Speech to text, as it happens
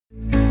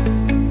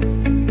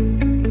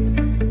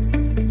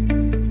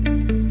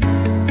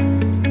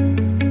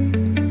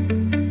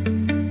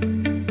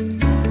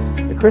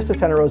Christus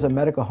Santa Rosa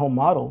Medical Home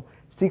model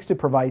seeks to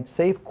provide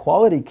safe,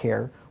 quality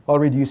care while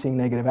reducing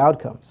negative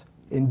outcomes.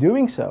 In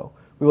doing so,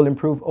 we will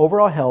improve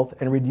overall health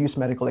and reduce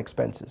medical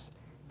expenses.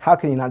 How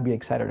can you not be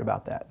excited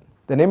about that?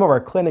 The name of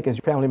our clinic is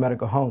Family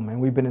Medical Home, and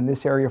we've been in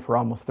this area for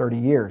almost 30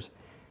 years.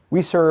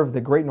 We serve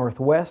the Great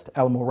Northwest,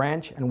 Alamo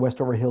Ranch, and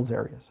Westover Hills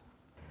areas.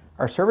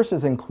 Our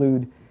services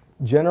include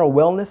general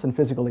wellness and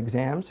physical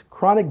exams,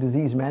 chronic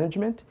disease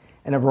management,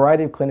 and a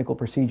variety of clinical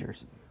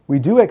procedures. We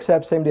do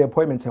accept same-day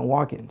appointments and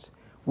walk-ins.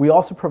 We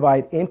also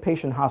provide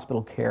inpatient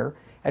hospital care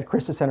at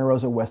Christus Santa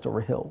Rosa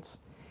Westover Hills.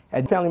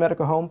 At Family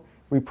Medical Home,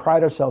 we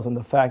pride ourselves on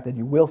the fact that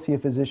you will see a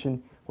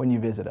physician when you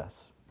visit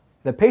us.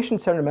 The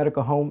patient-centered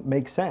medical home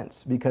makes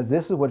sense because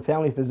this is what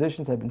family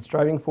physicians have been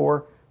striving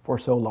for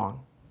so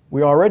long.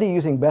 We are already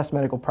using best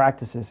medical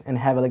practices and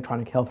have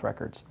electronic health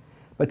records.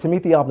 But to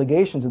meet the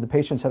obligations of the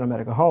patient-centered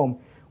medical home,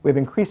 we have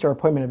increased our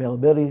appointment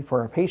availability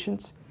for our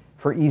patients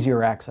for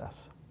easier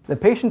access. The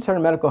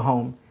patient-centered medical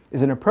home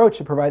is an approach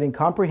to providing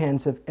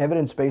comprehensive,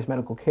 evidence-based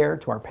medical care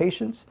to our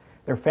patients,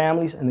 their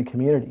families, and the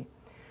community.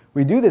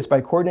 We do this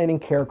by coordinating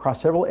care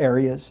across several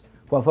areas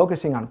while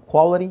focusing on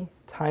quality,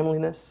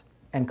 timeliness,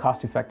 and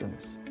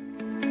cost-effectiveness.